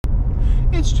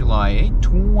It's July 8,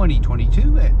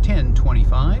 2022 at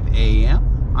 10:25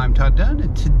 a.m. I'm Todd Dunn,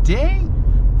 and today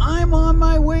I'm on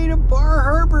my way to Bar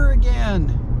Harbor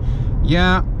again.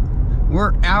 Yeah,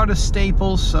 we're out of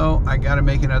Staples, so I gotta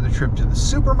make another trip to the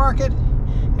supermarket.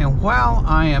 And while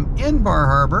I am in Bar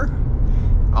Harbor,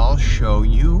 I'll show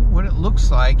you what it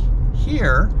looks like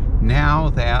here now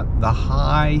that the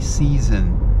high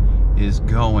season is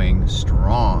going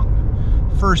strong.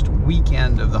 First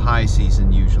weekend of the high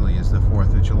season usually is the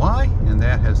 4th of July, and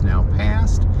that has now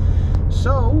passed.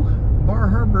 So Bar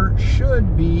Harbor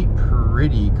should be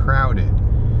pretty crowded.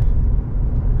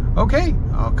 Okay,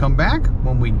 I'll come back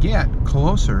when we get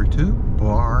closer to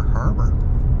Bar Harbor.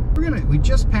 We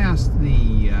just passed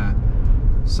the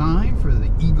sign for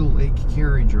the Eagle Lake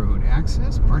Carriage Road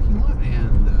access parking lot,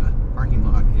 and the parking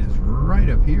lot is right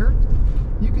up here.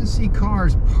 You can see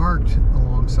cars parked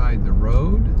alongside the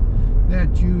road.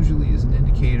 That usually is an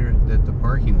indicator that the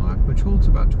parking lot, which holds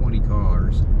about 20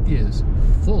 cars, is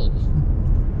full.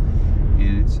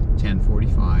 And it's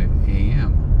 10:45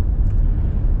 a.m.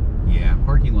 Yeah,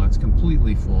 parking lot's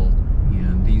completely full,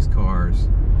 and these cars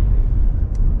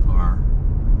are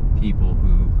people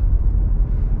who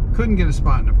couldn't get a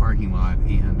spot in a parking lot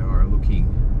and are looking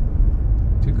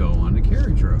to go on the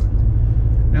carriage road.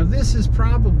 Now, this is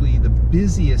probably the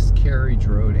busiest carriage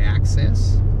road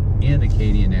access in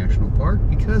Acadia National Park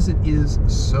because it is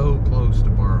so close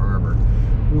to Bar Harbor,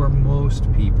 where most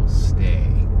people stay.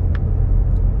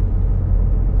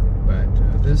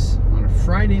 But this on a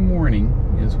Friday morning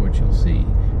is what you'll see,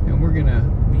 and we're gonna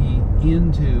be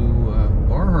into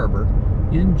Bar Harbor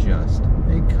in just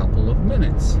a couple of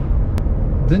minutes.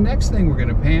 The next thing we're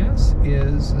gonna pass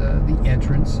is the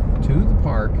entrance to the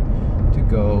park to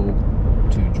go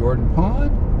to Jordan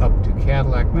Pond, up to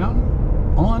Cadillac Mountain,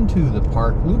 onto the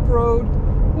Park Loop Road,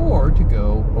 or to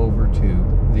go over to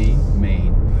the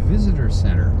main visitor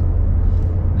center.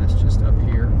 That's just up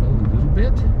here a little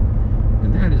bit,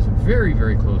 and that is very,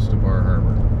 very close to Bar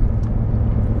Harbor.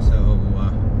 So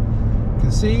you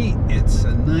can see it's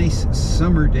a nice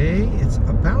summer day. It's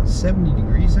about 70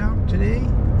 degrees out today,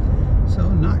 so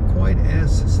not quite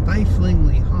as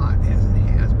stiflingly hot as it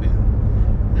has been.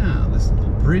 Now, this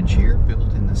little bridge here,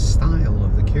 built in the style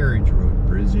of the carriage road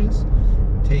bridges,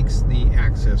 takes the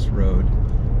access road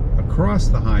across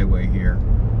the highway here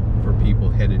for people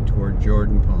headed toward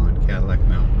Jordan Pond, Cadillac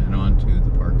Mountain, and onto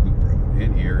the Park Loop Road.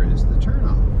 And here is the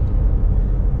turnoff.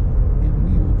 And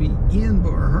we will be in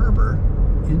Bar Harbor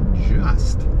in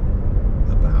just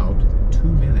about 2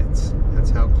 minutes.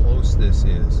 That's how close this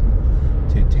is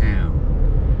to town.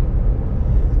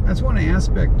 That's one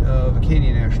aspect of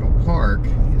Acadia National Park,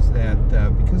 is that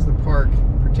because the park,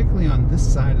 particularly on this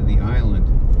side of the island,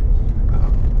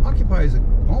 occupies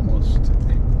almost,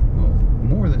 well,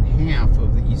 more than half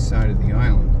of the east side of the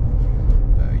island.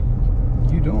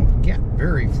 You don't get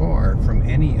very far from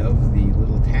any of the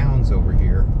little towns over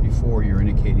here before you're in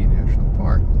Acadia National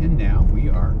Park. And now we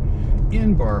are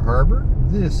in Bar Harbor.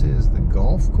 This is the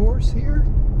golf course here.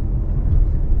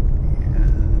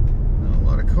 And a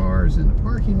lot of cars in the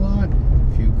parking lot,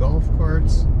 a few golf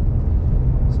carts.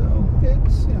 So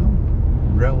it's,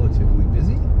 relatively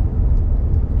busy.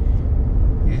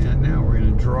 And now we're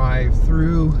going to drive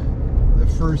through the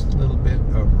first little bit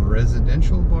of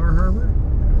residential Bar Harbor.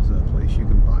 There's a place you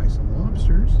can buy some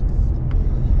lobsters.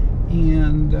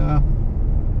 And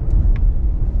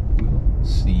we'll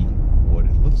see what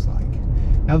it looks like.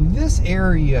 Now, this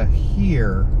area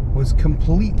here was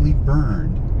completely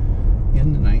burned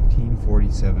in the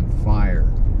 1947 fire.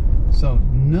 So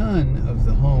none of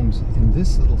the homes in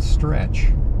this little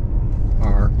stretch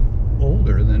are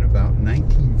older than about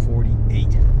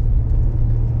 1948.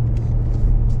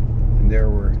 And there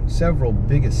were several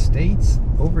big estates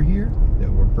over here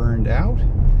that were burned out,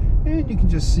 and you can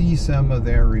just see some of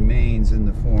their remains in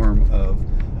the form of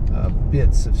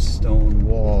bits of stone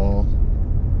wall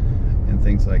and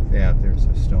things like that. There's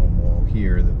a stone wall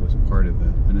here that was part of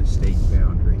an estate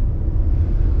boundary,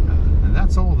 and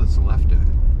that's all that's left of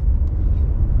it.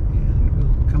 And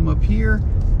we'll come up here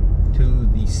to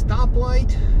the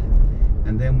stoplight,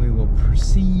 and then we will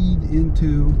proceed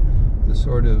into the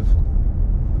sort of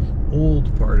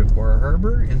old part of Bar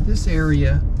Harbor. And this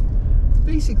area,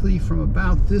 basically from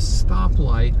about this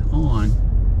stoplight on,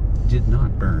 did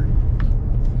not burn.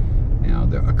 Now,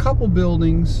 there are a couple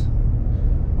buildings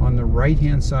on the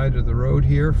right-hand side of the road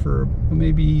here for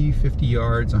maybe 50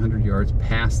 yards, 100 yards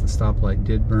past the stoplight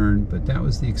did burn, but that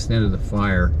was the extent of the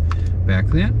fire back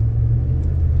then.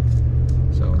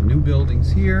 So new buildings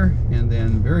here, and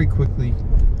then very quickly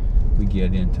we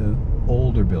get into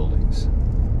older buildings,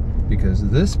 because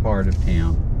this part of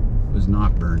town was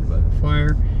not burned by the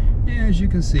fire, And as you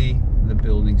can see, the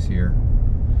buildings here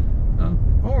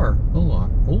are a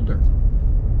lot older.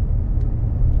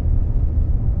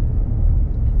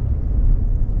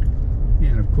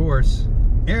 And of course,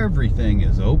 everything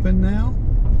is open now.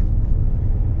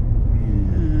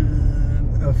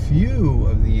 And a few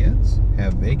of the inns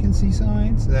have vacancy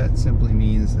signs. That simply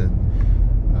means that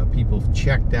people have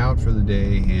checked out for the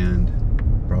day, and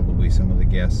probably some of the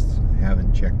guests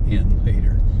haven't checked in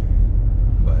later.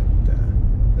 But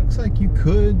looks like you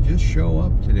could just show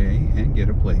up today and get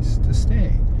a place to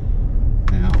stay.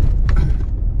 Now,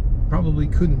 probably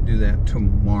couldn't do that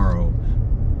tomorrow.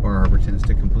 Bar Harbor tends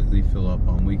to completely fill up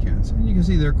on weekends. And you can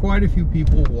see there are quite a few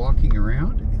people walking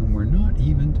around, and we're not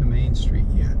even to Main Street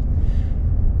yet.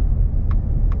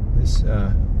 This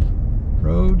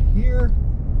road here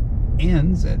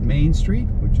ends at Main Street,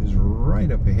 which is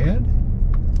right up ahead,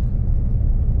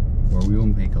 where we will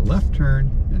make a left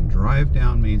turn and drive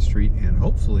down Main Street, and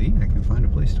hopefully I can find a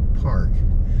place to park.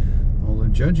 Although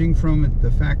judging from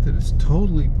the fact that it's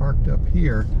totally parked up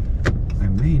here, I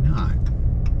may not.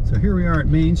 So here we are at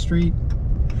Main Street,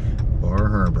 Bar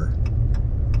Harbor,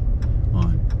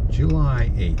 on July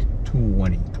 8,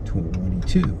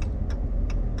 2022.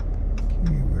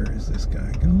 Okay, where is this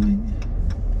guy going?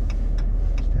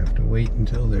 Just have to wait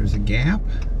until there's a gap.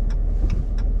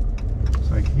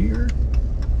 Looks like here.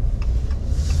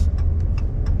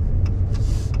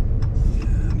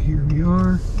 And here we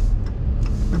are.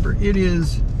 Remember, it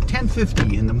is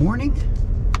 10:50 in the morning.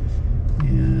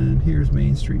 And here's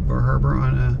Main Street, Bar Harbor,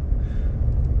 on a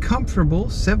comfortable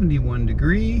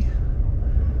 71-degree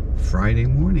Friday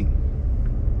morning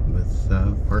with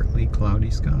partly cloudy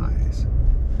skies.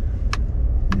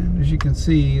 And as you can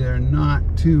see, there are not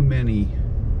too many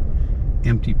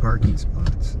empty parking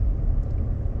spots.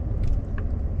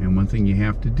 And one thing you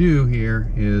have to do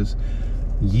here is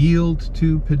yield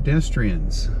to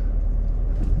pedestrians.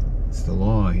 It's the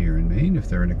law here in Maine. If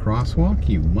they're in a crosswalk,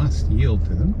 you must yield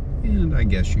to them. And I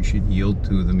guess you should yield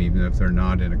to them even if they're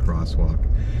not in a crosswalk.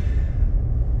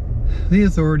 The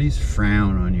authorities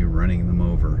frown on you running them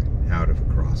over out of a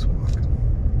crosswalk.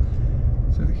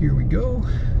 So here we go.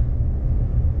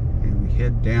 And we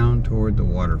head down toward the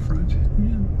waterfront.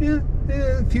 Yeah,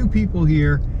 a few people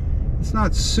here. It's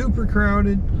not super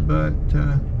crowded, but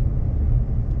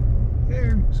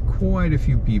there's quite a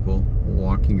few people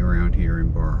walking around here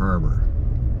in Bar Harbor.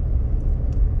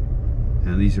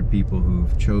 Now these are people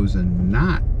who've chosen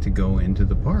not to go into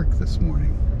the park this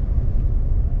morning.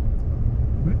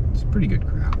 But it's a pretty good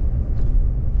crowd.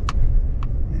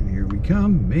 And here we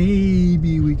come.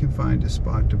 Maybe we can find a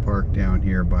spot to park down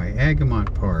here by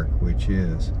Agamont Park, which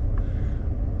is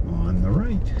on the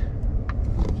right.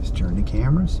 I'll just turn the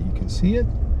camera so you can see it.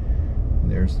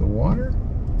 There's the water.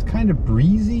 It's kind of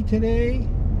breezy today.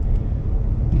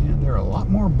 And there are a lot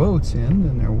more boats in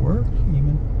than there were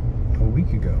even a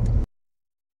week ago.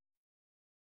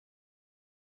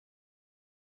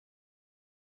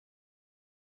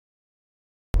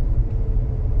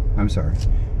 I'm sorry.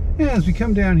 As we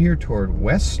come down here toward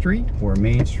West Street, where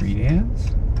Main Street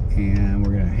ends, and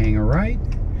we're going to hang a right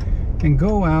and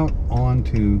go out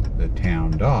onto the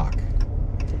town dock.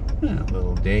 A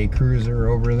little day cruiser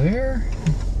over there.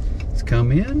 It's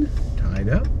come in, tied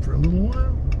up for a little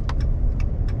while.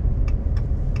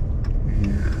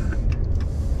 And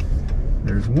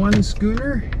there's one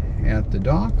schooner at the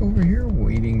dock over here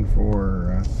waiting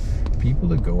for people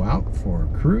to go out for a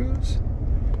cruise.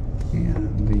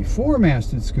 And the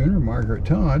four-masted schooner, Margaret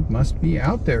Todd, must be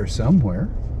out there somewhere,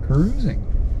 cruising.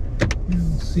 And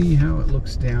we'll see how it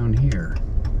looks down here.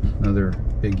 Another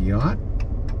big yacht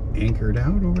anchored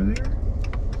out over there.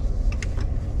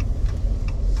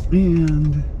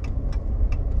 And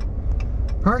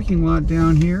parking lot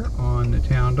down here on the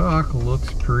town dock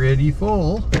looks pretty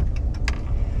full.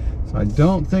 So I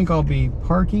don't think I'll be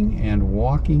parking and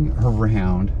walking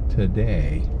around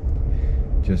today,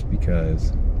 just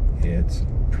because it's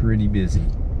pretty busy.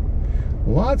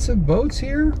 Lots of boats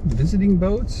here, visiting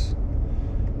boats,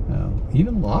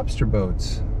 even lobster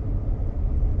boats.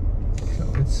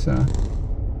 So it's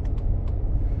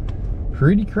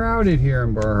pretty crowded here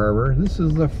in Bar Harbor. This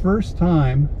is the first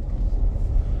time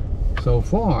so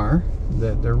far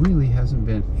that there really hasn't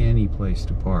been any place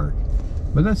to park.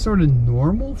 But that's sort of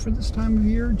normal for this time of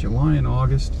year. July and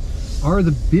August are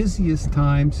the busiest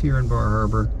times here in Bar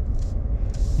Harbor.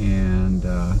 And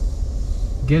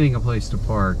getting a place to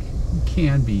park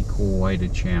can be quite a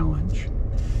challenge,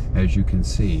 as you can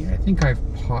see. I think I've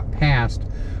passed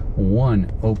one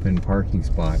open parking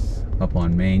spot up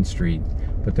on Main Street,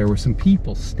 but there were some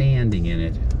people standing in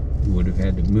it who would have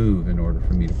had to move in order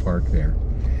for me to park there.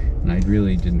 And I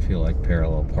really didn't feel like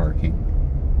parallel parking.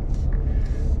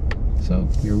 So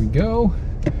here we go.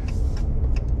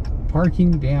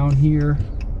 Parking down here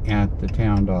at the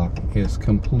town dock is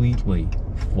completely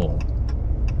full.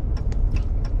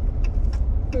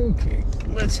 Okay,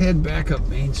 let's head back up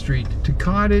Main Street to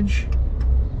Cottage,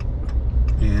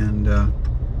 and this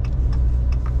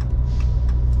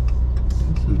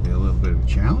will be a little bit of a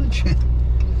challenge.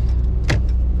 The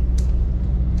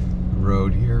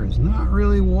road here is not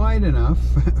really wide enough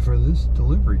for this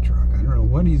delivery truck. I don't know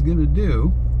what he's going to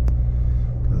do,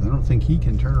 because I don't think he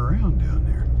can turn around down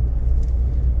there.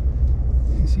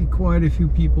 You see quite a few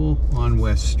people on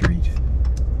West Street.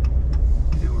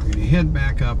 And we're going to head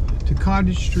back up to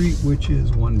Cottage Street, which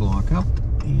is 1 block up,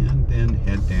 and then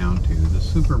head down to the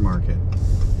supermarket.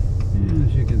 And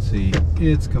as you can see,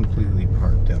 it's completely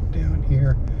parked up down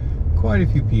here. Quite a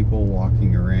few people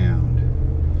walking around.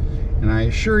 And I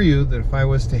assure you that if I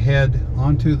was to head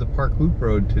onto the Park Loop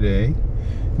Road today,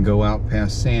 and go out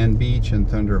past Sand Beach and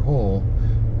Thunder Hole,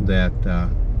 that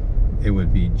it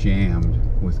would be jammed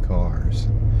with cars.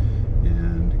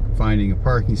 And finding a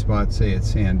parking spot, say at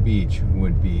Sand Beach,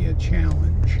 would be a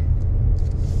challenge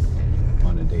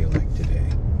on a day like today.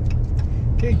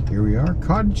 Okay, here we are,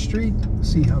 Cottage Street.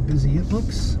 See how busy it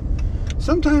looks.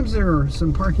 Sometimes there are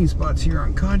some parking spots here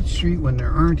on Cottage Street when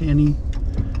there aren't any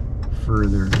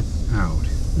further out.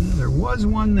 There was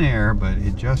one there, but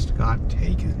it just got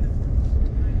taken.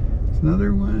 There's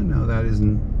another one. No, that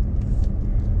isn't.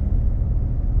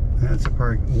 That's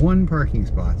one parking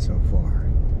spot so far.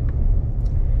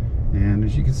 And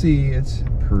as you can see, it's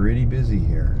pretty busy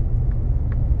here.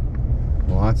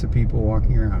 Lots of people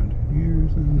walking around.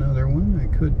 Here's another one I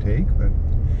could take, but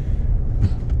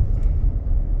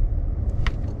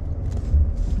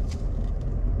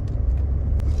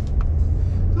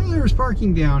so there's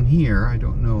parking down here. I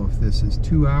don't know if this is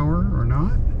 2-hour or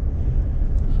not.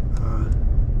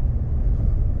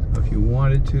 So if you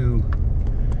wanted to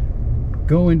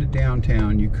go into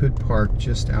downtown, you could park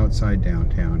just outside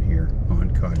downtown here on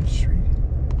Cottage Street.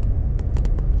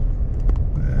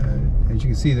 As you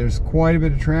can see, there's quite a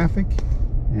bit of traffic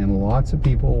and lots of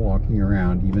people walking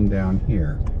around even down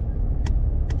here.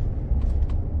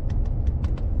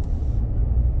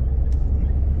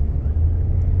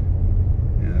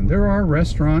 And there are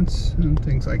restaurants and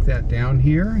things like that down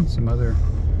here and some other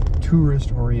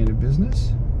tourist-oriented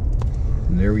business.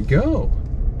 And there we go.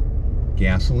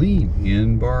 Gasoline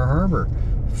in Bar Harbor,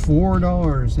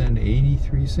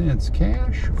 $4.83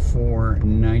 cash,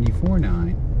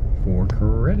 $4.94.9 for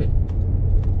credit.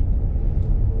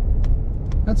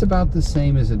 That's about the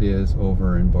same as it is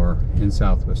over in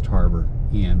Southwest Harbor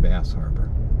and Bass Harbor.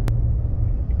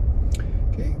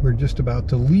 Okay, we're just about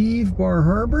to leave Bar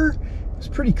Harbor. It's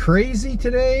pretty crazy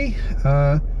today.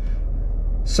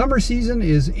 Summer season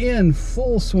is in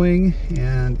full swing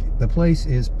and the place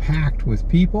is packed with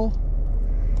people.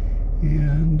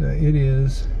 And it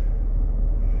is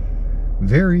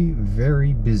very,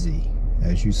 very busy.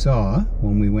 As you saw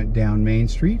when we went down Main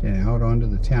Street and out onto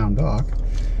the town dock,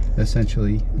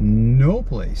 essentially no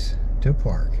place to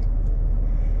park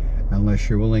unless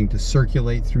you're willing to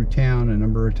circulate through town a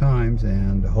number of times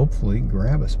and hopefully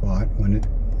grab a spot when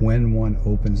one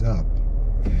opens up.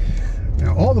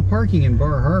 Now, all the parking in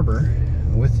Bar Harbor,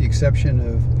 with the exception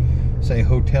of, say,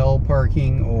 hotel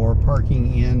parking or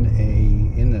parking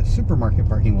in the supermarket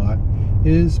parking lot,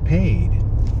 is paid.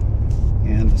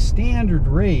 And the standard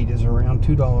rate is around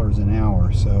 $2 an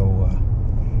hour, so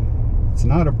it's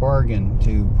not a bargain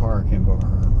to park in Bar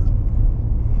Harbor.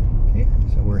 Okay,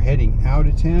 so we're heading out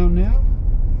of town now,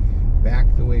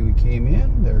 back the way we came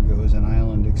in. There goes an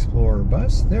Island Explorer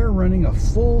bus. They're running a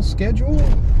full schedule,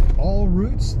 all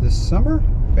routes this summer,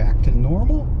 back to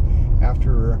normal,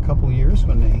 after a couple years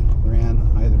when they ran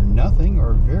either nothing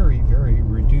or very, very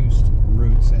reduced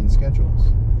routes and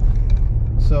schedules.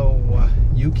 So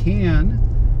you can,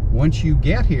 once you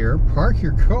get here, park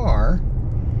your car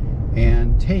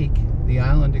and take the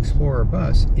Island Explorer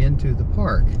bus into the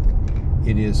park.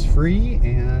 It is free,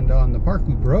 and on the Park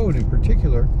Loop Road in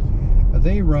particular,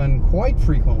 they run quite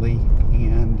frequently,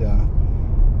 and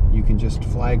you can just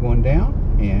flag one down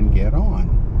and get on.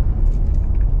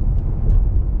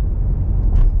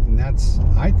 And that's,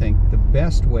 I think, the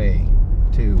best way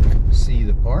to see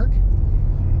the park.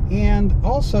 And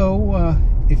also,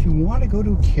 if you want to go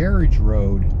to a carriage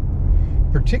road,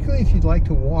 particularly if you'd like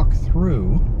to walk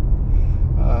through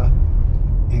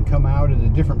and come out at a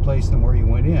different place than where you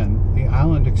went in, the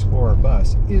Island Explorer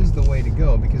bus is the way to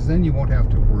go, because then you won't have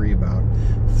to worry about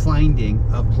finding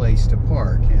a place to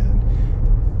park. And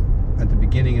at the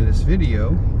beginning of this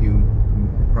video, you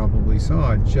probably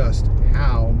saw just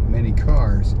how many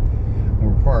cars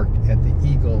were parked at the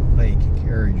Eagle Lake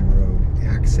Carriage Road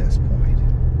access access point.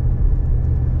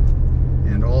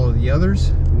 And all of the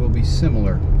others will be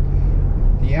similar.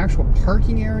 The actual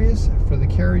parking areas for the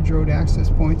Carriage Road access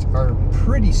points are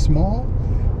pretty small.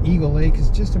 Eagle Lake is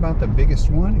just about the biggest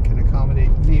one. It can accommodate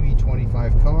maybe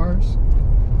 25 cars.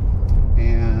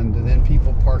 And then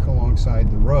people park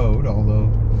alongside the road, although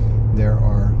there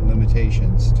are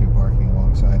limitations to parking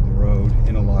alongside the road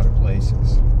in a lot of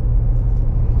places.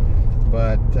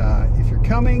 But if you're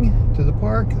coming to the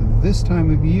park this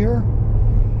time of year,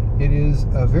 it is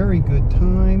a very good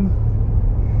time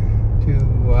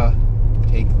to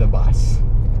take the bus.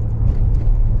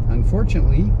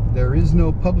 Unfortunately, there is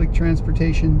no public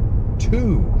transportation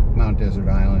to Mount Desert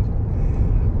Island.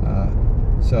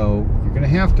 So you're going to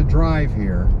have to drive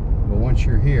here, but once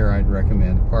you're here, I'd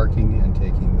recommend parking and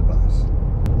taking the bus.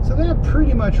 So that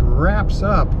pretty much wraps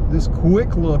up this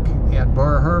quick look at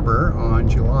Bar Harbor on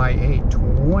July 8,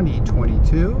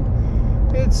 2022.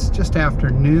 It's just after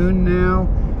noon now,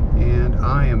 and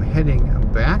I am heading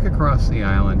back across the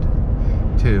island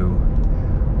to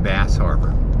Bass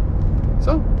Harbor.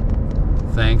 So,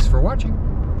 thanks for watching.